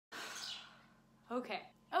Okay.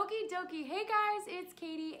 Okie dokie. Hey guys, it's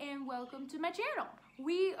Katie and welcome to my channel.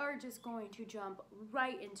 We are just going to jump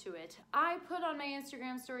right into it. I put on my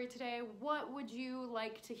Instagram story today, what would you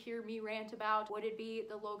like to hear me rant about? Would it be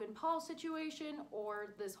the Logan Paul situation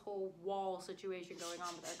or this whole wall situation going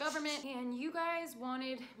on with our government? And you guys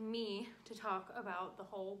wanted me to talk about the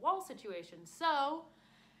whole wall situation. So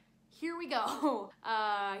here we go.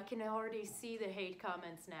 I can already see the hate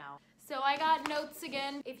comments now. So I got notes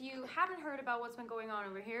again. If you haven't heard about what's been going on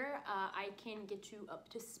over here, I can get you up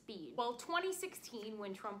to speed. Well, 2016,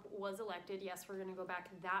 when Trump was elected, yes, we're gonna go back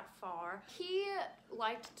that far, he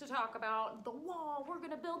liked to talk about the wall. We're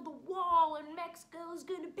gonna build the wall and Mexico's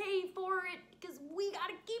gonna pay for it because we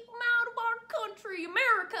gotta keep them out of our country,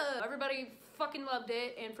 America. Everybody fucking loved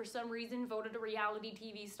it and for some reason voted a reality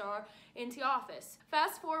TV star into office.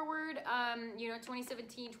 Fast forward,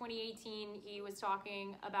 2017, 2018, he was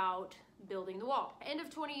talking about building the wall. End of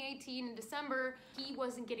 2018 in December, he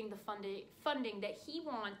wasn't getting the funding that he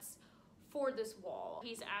wants for this wall.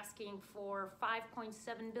 He's asking for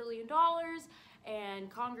 $5.7 billion and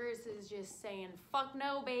Congress is just saying, fuck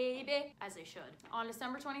no, baby, as they should. On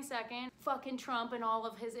December 22nd, fucking Trump in all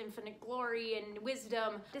of his infinite glory and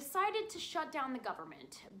wisdom decided to shut down the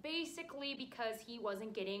government, basically because he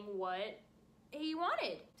wasn't getting what he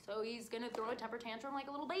wanted. So he's gonna throw a temper tantrum like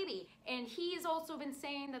a little baby. And he's also been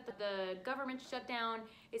saying that the government shutdown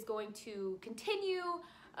is going to continue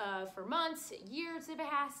for months, years if it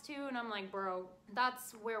has to, and I'm like, bro,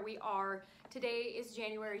 that's where we are. Today is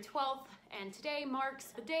January 12th, and today marks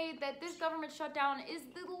the day that this government shutdown is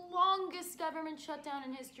the longest government shutdown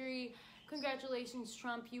in history. Congratulations,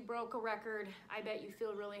 Trump, you broke a record. I bet you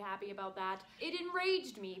feel really happy about that. It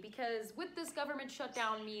enraged me because with this government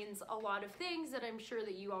shutdown means a lot of things that I'm sure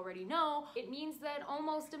that you already know. It means that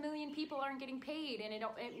almost 1 million people aren't getting paid, and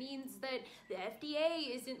it means that the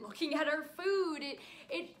FDA isn't looking at our food.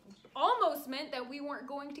 It almost meant that we weren't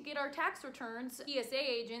going to get our tax returns. TSA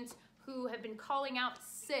agents who have been calling out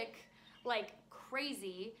sick like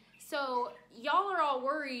crazy. So y'all are all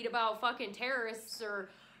worried about fucking terrorists or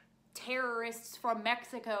terrorists from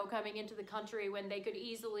Mexico coming into the country when they could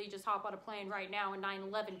easily just hop on a plane right now and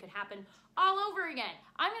 9/11 could happen all over again.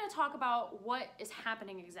 I'm gonna talk about what is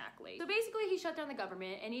happening exactly. So basically he shut down the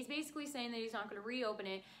government and he's basically saying that he's not gonna reopen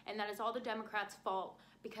it and that it's all the Democrats' fault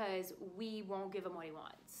because we won't give him what he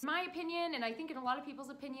wants. In my opinion, and I think in a lot of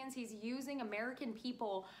people's opinions, he's using American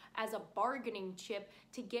people as a bargaining chip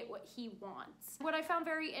to get what he wants. What I found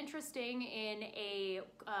very interesting in a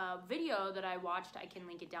video that I watched, I can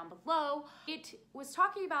link it down below, it was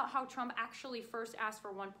talking about how Trump actually first asked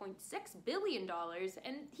for $1.6 billion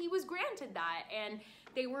and he was granted that, and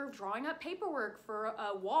they were drawing up paperwork for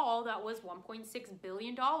a wall that was $1.6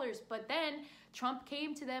 billion, but then Trump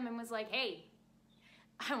came to them and was like, hey,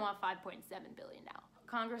 I want $5.7 billion now.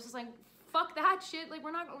 Congress is like, fuck that shit, like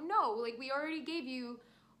we're not, no, like we already gave you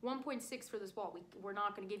 1.6 for this wall, we're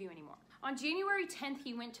not gonna give you anymore. On January 10th,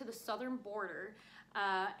 he went to the southern border,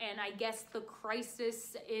 and I guess the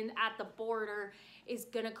crisis at the border is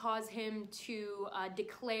gonna cause him to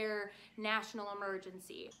declare national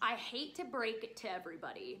emergency. I hate to break it to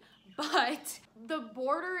everybody, but the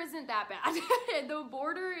border isn't that bad. The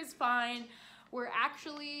border is fine. We're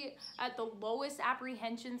actually at the lowest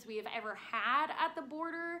apprehensions we have ever had at the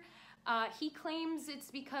border. He claims it's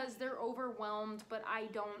because they're overwhelmed, but I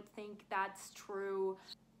don't think that's true.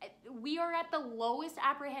 We are at the lowest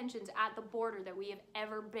apprehensions at the border that we have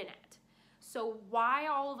ever been at. So why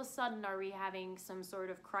all of a sudden are we having some sort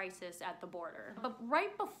of crisis at the border? But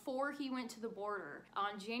right before he went to the border,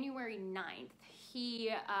 on January 9th, he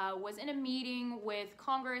was in a meeting with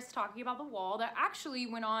Congress talking about the wall that actually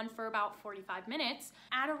went on for about 45 minutes.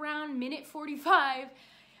 At around minute 45,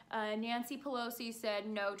 Nancy Pelosi said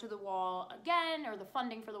no to the wall again, or the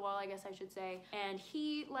funding for the wall, I guess I should say. And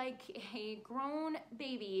he, like a grown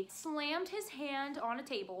baby, slammed his hand on a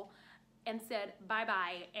table and said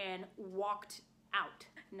bye-bye and walked out.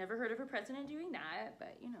 Never heard of a president doing that,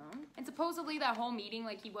 but you know. And supposedly that whole meeting,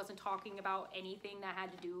 like he wasn't talking about anything that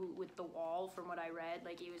had to do with the wall from what I read.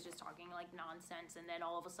 Like he was just talking like nonsense, and then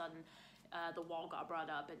all of a sudden the wall got brought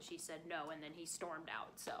up and she said no, and then he stormed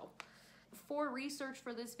out. So for research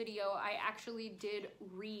for this video, I actually did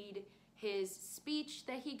read his speech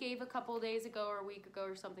that he gave a couple days ago or a week ago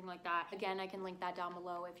or something like that. Again, I can link that down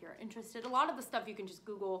below if you're interested. A lot of the stuff you can just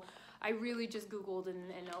Google. I really just Googled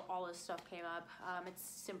and all this stuff came up. It's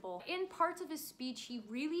simple. In parts of his speech, he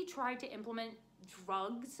really tried to implement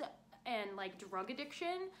drugs and like drug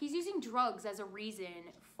addiction. He's using drugs as a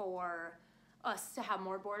reason for us to have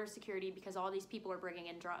more border security because all these people are bringing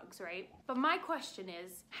in drugs, right? But my question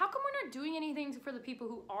is, how come we're not doing anything for the people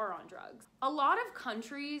who are on drugs? A lot of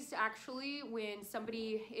countries actually, when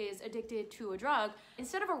somebody is addicted to a drug,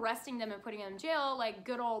 instead of arresting them and putting them in jail like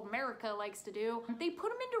good old America likes to do, they put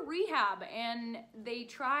them into rehab and they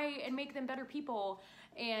try and make them better people,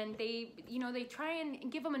 and they try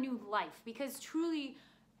and give them a new life, because truly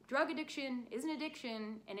drug addiction is an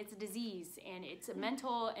addiction, and it's a disease, and it's a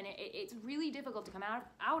mental, and it's really difficult to come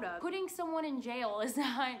out of. Putting someone in jail is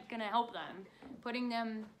not gonna help them. Putting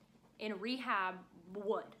them in rehab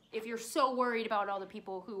would. If you're so worried about all the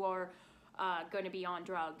people who are gonna be on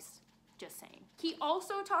drugs, just saying. He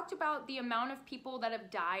also talked about the amount of people that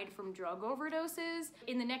have died from drug overdoses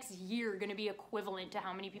in the next year gonna be equivalent to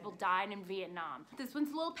how many people died in Vietnam. This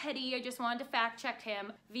one's a little petty, I just wanted to fact check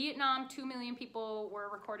him. Vietnam, 2 million people were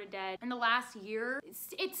recorded dead. In the last year,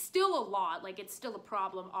 it's still a lot, like it's still a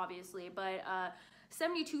problem obviously, but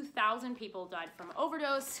 72,000 people died from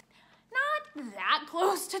overdose. Not that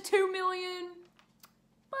close to 2 million.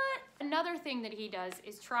 But another thing that he does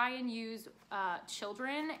is try and use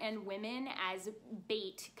children and women as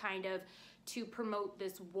bait, kind of, to promote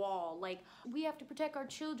this wall. Like, we have to protect our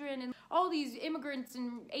children, and all these immigrants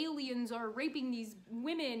and aliens are raping these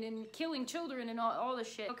women and killing children and all this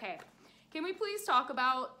shit. Okay, can we please talk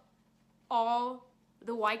about all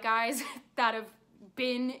the white guys that have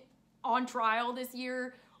been on trial this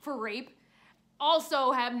year for rape,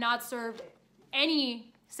 also have not served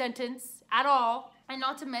any sentence at all? And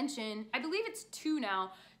not to mention, I believe it's 2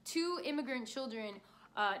 now, 2 immigrant children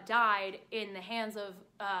died in the hands of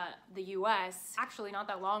the US. Actually, not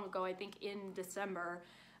that long ago, I think in December,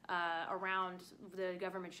 around the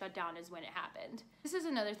government shutdown is when it happened. This is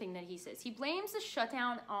another thing that he says. He blames the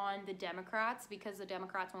shutdown on the Democrats because the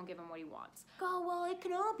Democrats won't give him what he wants. Oh, well, it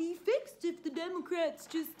can all be fixed if the Democrats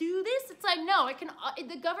just do this. It's like, no,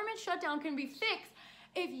 the government shutdown can be fixed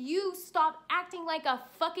if you stop acting like a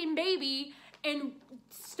fucking baby and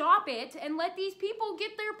stop it and let these people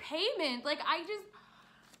get their payment. Like,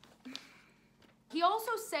 he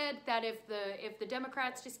also said that if the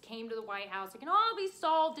Democrats just came to the White House, it can all be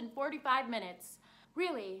solved in 45 minutes.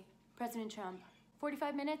 Really, President Trump?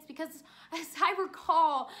 45 minutes? Because as I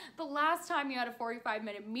recall, the last time you had a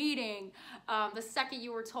 45-minute meeting, the second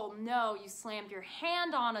you were told no, you slammed your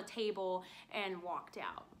hand on a table and walked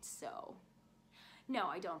out. So, no,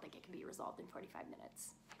 I don't think it can be resolved in 45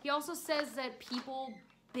 minutes. He also says that people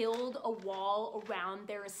build a wall around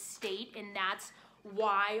their estate, and that's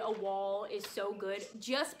why a wall is so good.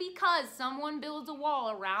 Just because someone builds a wall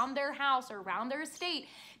around their house or around their estate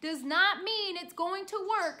does not mean it's going to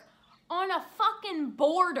work on a fucking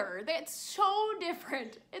border. That's so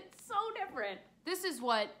different. It's so different. This is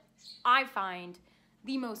what I find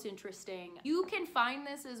the most interesting. You can find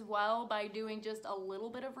this as well by doing just a little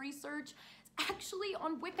bit of research. Actually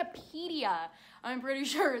on Wikipedia, I'm pretty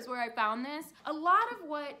sure, is where I found this. A lot of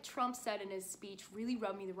what Trump said in his speech really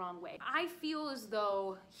rubbed me the wrong way. I feel as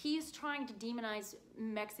though he's trying to demonize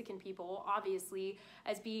Mexican people, obviously,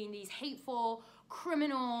 as being these hateful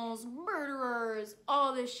criminals, murderers,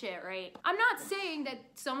 all this shit, right? I'm not saying that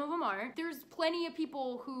some of them aren't. There's plenty of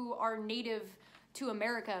people who are native to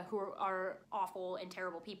America who are awful and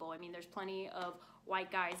terrible people. I mean, there's plenty of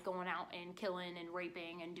white guys going out and killing and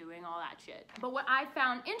raping and doing all that shit. But what I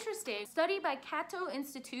found interesting, a study by Cato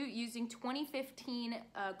Institute using 2015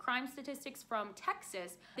 crime statistics from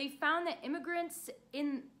Texas, they found that immigrants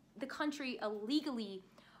in the country illegally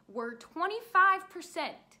were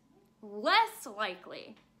 25% less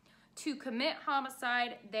likely to commit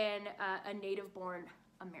homicide than a native-born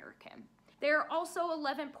American. They're also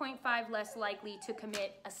 11.5 less likely to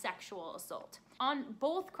commit a sexual assault. On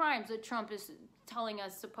both crimes that Trump is telling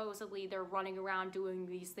us supposedly they're running around doing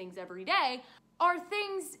these things every day, are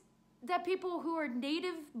things that people who are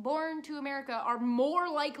native born to America are more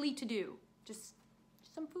likely to do. Just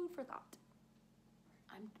some food for thought.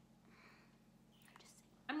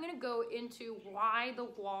 I'm gonna go into why the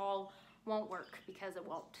wall won't work, because it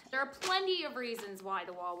won't. There are plenty of reasons why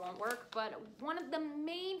the wall won't work, but one of the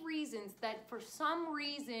main reasons that for some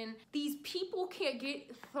reason these people can't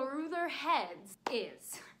get through their heads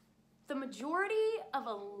is the majority of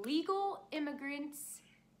illegal immigrants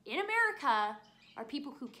in America are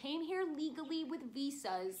people who came here legally with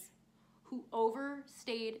visas who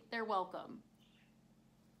overstayed their welcome.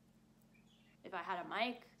 If I had a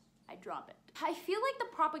mic, I'd drop it. I feel like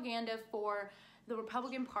the propaganda for the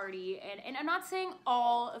Republican Party, and I'm not saying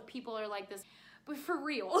all of people are like this, but for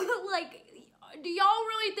real, like, do y'all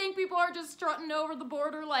really think people are just strutting over the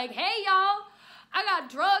border like, hey y'all, I got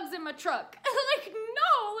drugs in my truck? Like,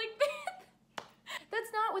 no, like,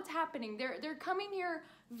 That's not what's happening. They're coming here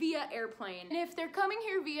via airplane. And if they're coming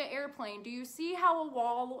here via airplane, do you see how a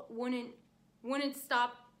wall wouldn't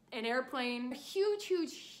stop an airplane? A huge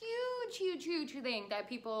thing that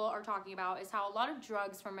people are talking about is how a lot of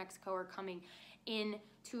drugs from Mexico are coming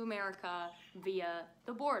into America via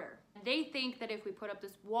the border. They think that if we put up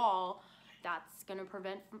this wall, that's gonna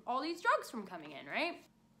prevent all these drugs from coming in, right?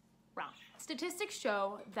 Wrong. Statistics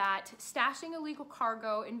show that stashing illegal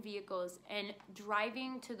cargo in vehicles and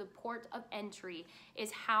driving to the port of entry is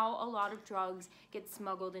how a lot of drugs get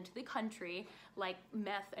smuggled into the country, like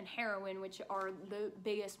meth and heroin, which are the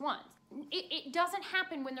biggest ones. It doesn't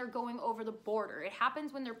happen when they're going over the border. It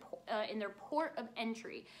happens when they're in their port of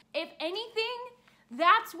entry. If anything,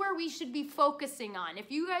 that's where we should be focusing on.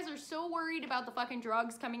 If you guys are so worried about the fucking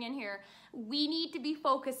drugs coming in here, we need to be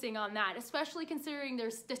focusing on that, especially considering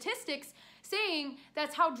there's statistics saying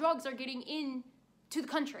that's how drugs are getting in to the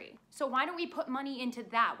country. So why don't we put money into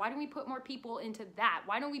that? Why don't we put more people into that?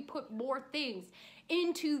 Why don't we put more things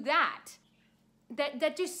into that?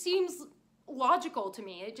 That just seems logical to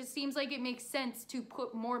me. It just seems like it makes sense to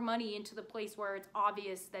put more money into the place where it's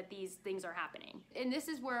obvious that these things are happening. And this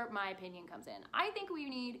is where my opinion comes in. I think we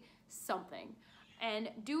need something. And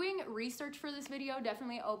doing research for this video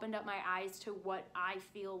definitely opened up my eyes to what I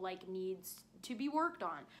feel like needs to be worked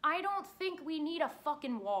on. I don't think we need a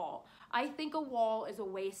fucking wall. I think a wall is a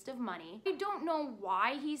waste of money. I don't know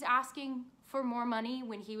why he's asking for more money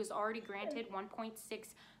when he was already granted $1.6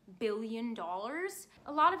 billion.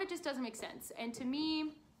 A lot of it just doesn't make sense. And to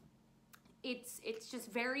me, it's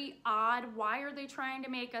just very odd. Why are they trying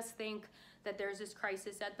to make us think that there's this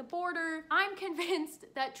crisis at the border? I'm convinced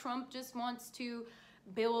that Trump just wants to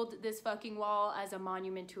build this fucking wall as a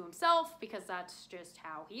monument to himself, because that's just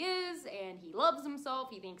how he is, and he loves himself.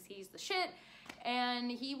 He thinks he's the shit,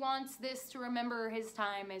 and he wants this to remember his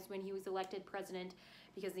time as when he was elected president,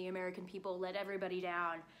 because the American people let everybody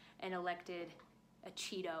down and elected a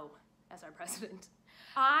Cheeto as our president.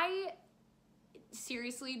 I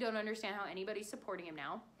seriously don't understand how anybody's supporting him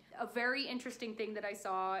now. A very interesting thing that I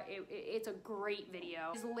saw, it's a great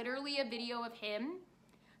video. It's literally a video of him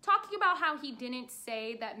talking about how he didn't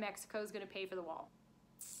say that Mexico's gonna pay for the wall.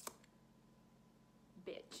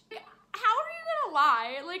 Bitch. How are you gonna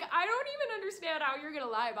lie? Like, I don't even understand how you're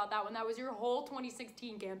gonna lie about that when that was your whole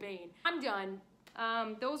 2016 campaign. I'm done.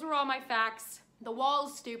 Those were all my facts. The wall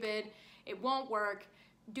is stupid. It won't work.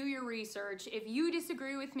 Do your research. If you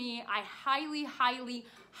disagree with me, I highly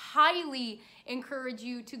encourage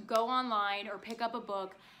you to go online or pick up a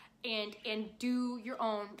book and do your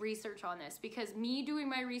own research on this, because me doing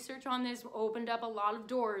my research on this opened up a lot of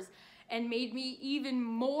doors and made me even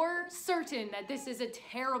more certain that this is a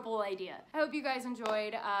terrible idea. I hope you guys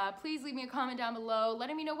enjoyed. Please leave me a comment down below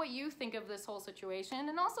letting me know what you think of this whole situation,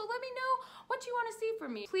 and also let me know what you want to see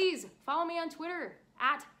from me. Please follow me on Twitter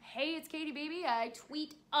at @HeyIt'sKatieBaby. I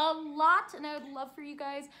tweet a lot, and I would love for you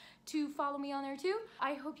guys to follow me on there too.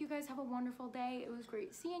 I hope you guys have a wonderful day. It was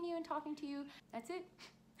great seeing you and talking to you. That's it.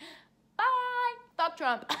 Bye. Stop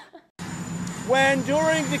Trump. When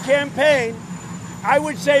during the campaign, I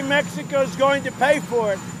would say Mexico's going to pay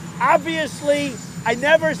for it. Obviously, I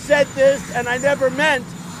never said this, and I never meant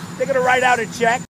they're going to write out a check.